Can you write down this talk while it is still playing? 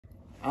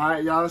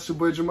Alright, y'all, it's your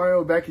boy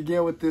Jamario back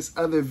again with this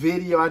other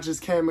video I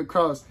just came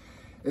across.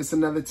 It's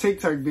another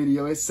TikTok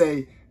video. It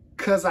say,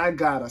 "Cause I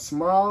got a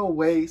small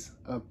waist,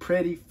 a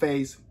pretty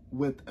face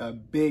with a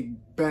big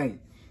bang."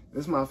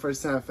 This is my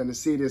first time finna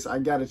see this. I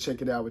gotta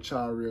check it out with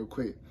y'all real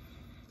quick.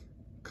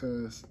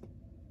 Cause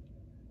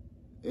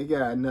it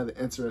got another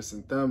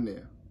interesting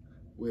thumbnail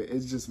where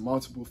it's just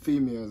multiple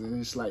females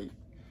and it's like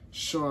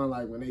showing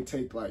like when they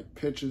take like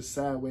pictures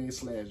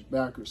sideways /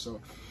 backwards. So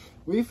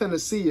we finna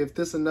see if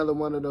this another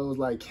one of those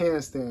like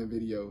handstand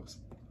videos.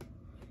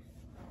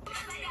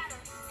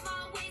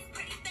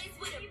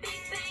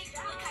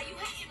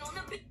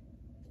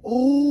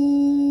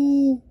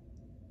 Oh,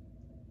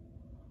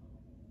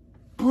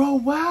 bro,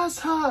 why's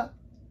her?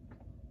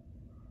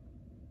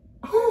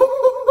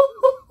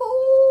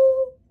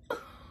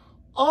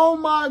 Oh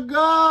my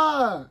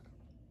God.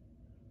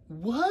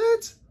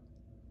 What?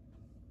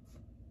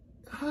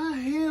 Her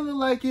hair look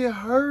like it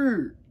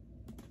hurt.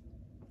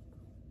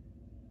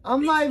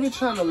 I'm not even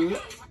trying to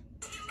look.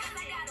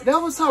 That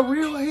was her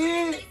real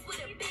head?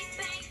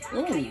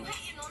 Oh.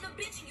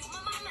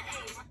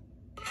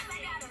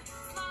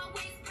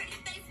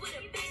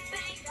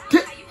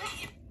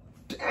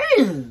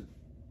 Damn.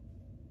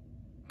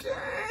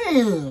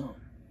 Damn.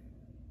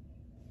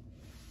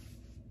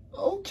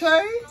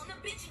 Okay.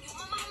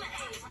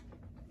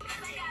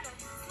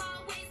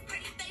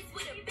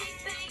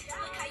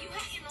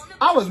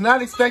 I was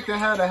not expecting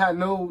her to have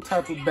no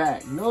type of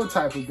back. No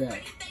type of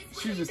back.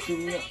 She just threw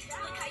me up.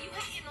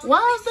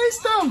 Why is they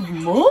still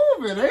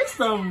moving? They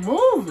still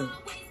moving.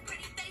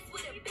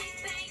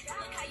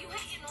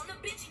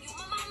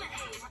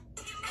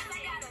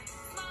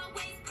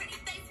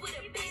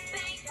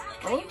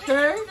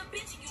 Okay.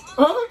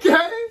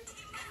 Okay.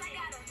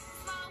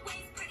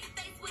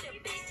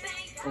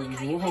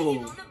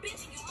 Oh.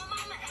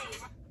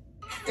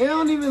 It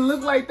don't even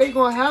look like they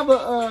gonna have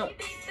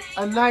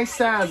a nice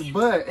size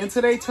butt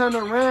until they turn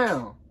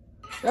around.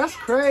 That's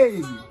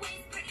crazy.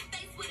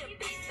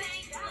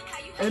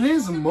 And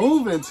it's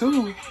moving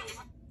too.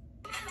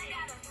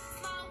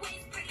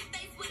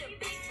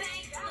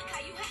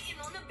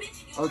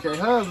 Okay,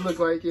 hers look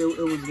like it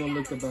was gonna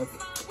look about it.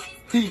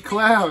 He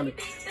clowning.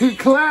 He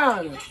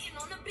clowning.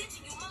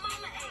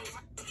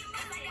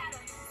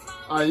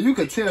 You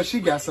could tell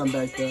she got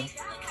something back there.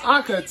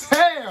 I could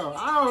tell.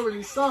 I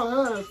already saw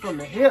hers from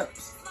the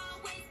hips.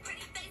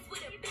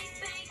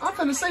 I'm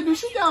finna say, do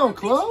she got on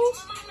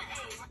clothes?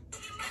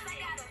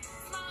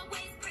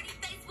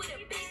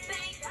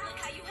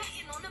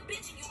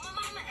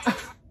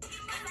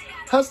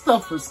 Her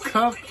stuff is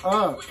cuffed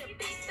up.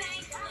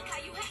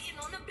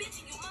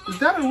 Is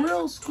that a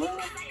real squirrel?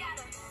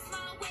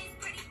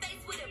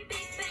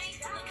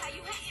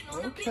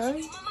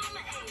 Okay.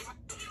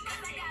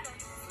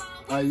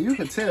 You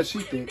can tell she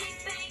thick.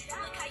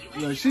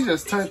 Look, she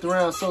just turned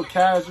around so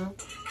casual.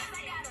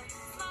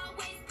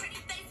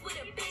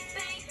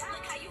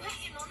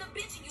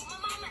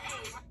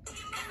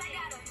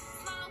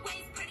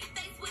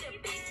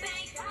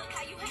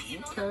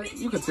 Okay,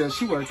 you can tell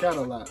she worked out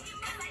a lot.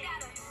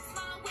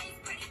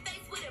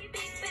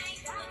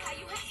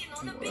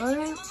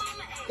 What?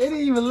 It didn't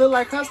even look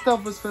like her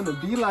stuff was finna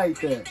be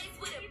like that.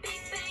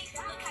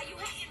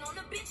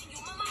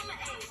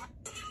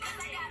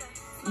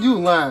 You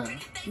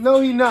lying. No,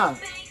 he not.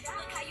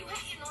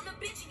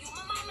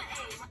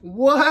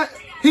 What?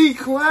 He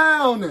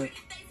clowning.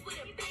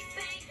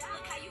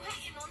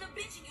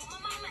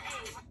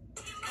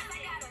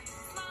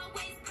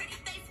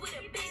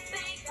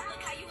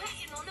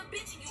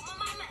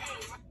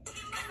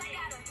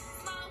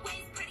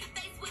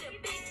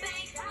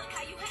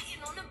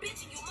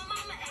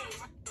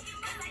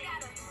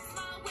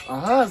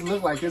 Hers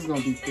look like it's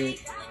gonna be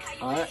thick.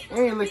 Alright, it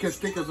ain't looking as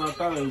thick as I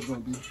thought it was gonna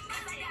be.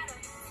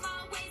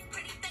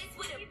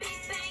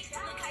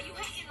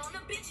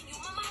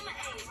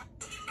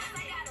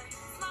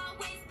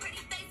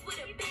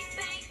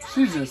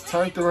 She just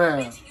turned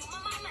around.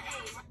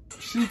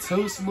 She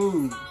too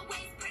smooth.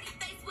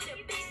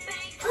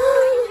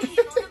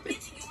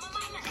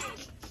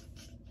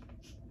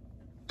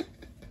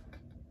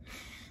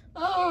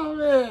 Oh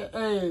man,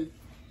 hey.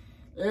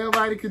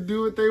 Everybody can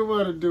do what they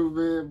want to do,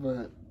 man,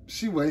 but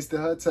she wasted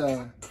her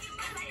time.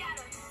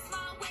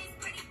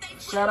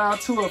 Shout out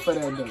to her for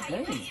that, though.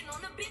 Damn.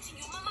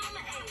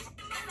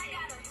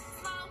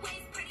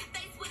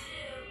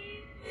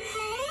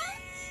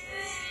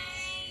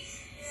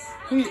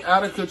 He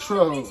out of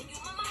control.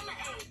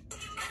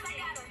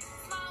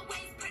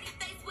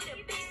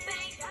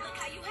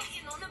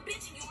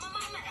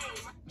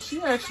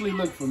 She actually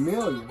looked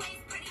familiar.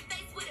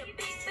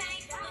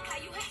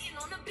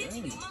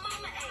 Damn.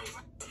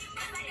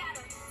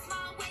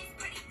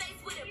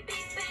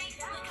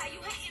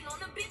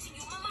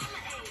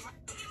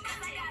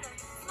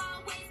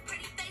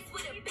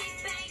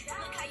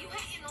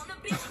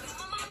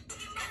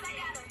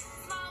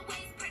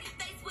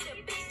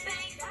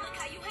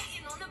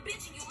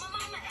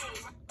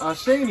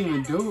 She ain't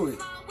even do it.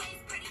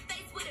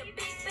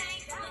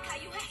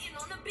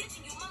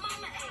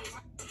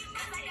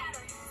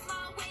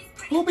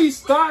 Who be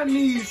starting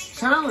these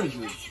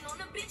challenges?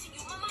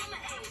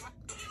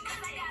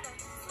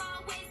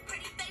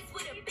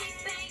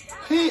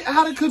 He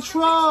out of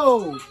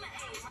control.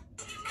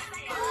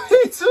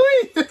 He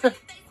tweet.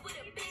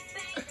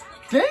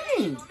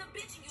 Dang.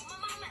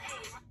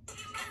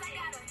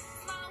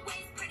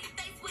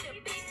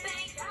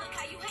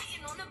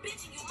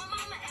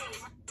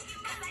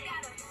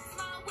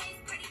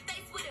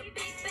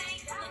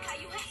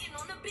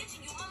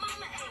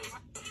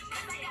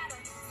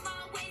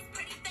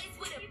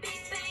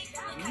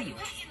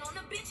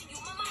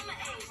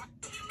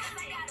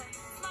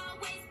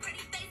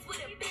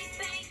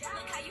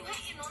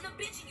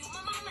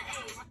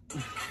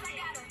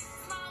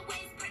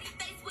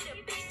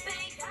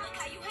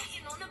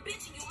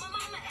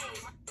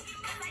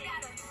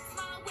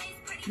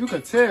 You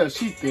can tell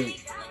she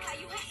thick.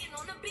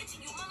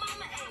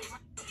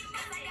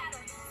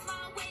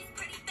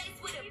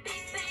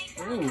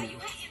 Ooh.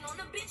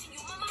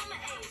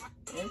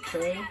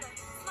 Okay.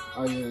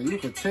 Oh yeah, you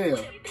can tell.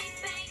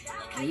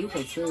 Yeah, you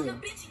can tell.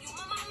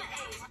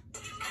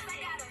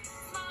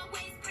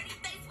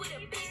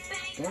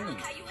 Dang.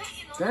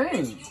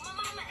 Dang.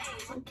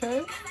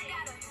 Okay.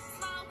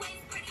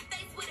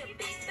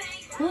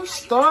 Who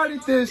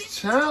started this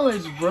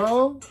challenge,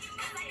 bro?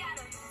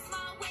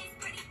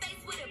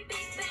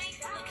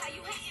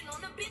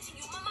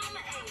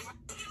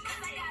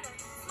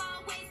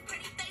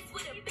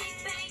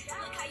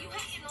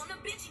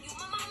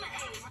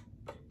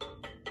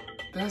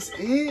 That's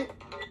it?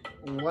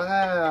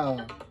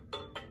 Wow.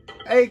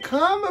 Hey,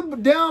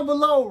 comment down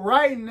below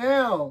right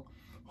now.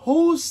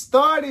 Who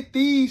started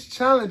these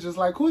challenges?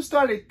 Like, who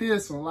started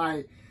this one?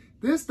 Like,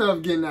 this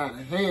stuff getting out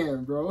of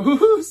hand, bro.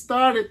 Who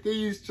started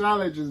these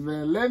challenges,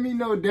 man? Let me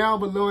know down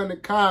below in the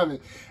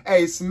comments.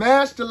 Hey,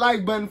 smash the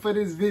like button for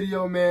this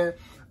video, man.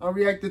 I'm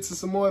reacting to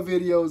some more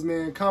videos,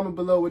 man. Comment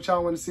below what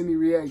y'all want to see me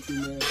react to,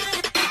 man.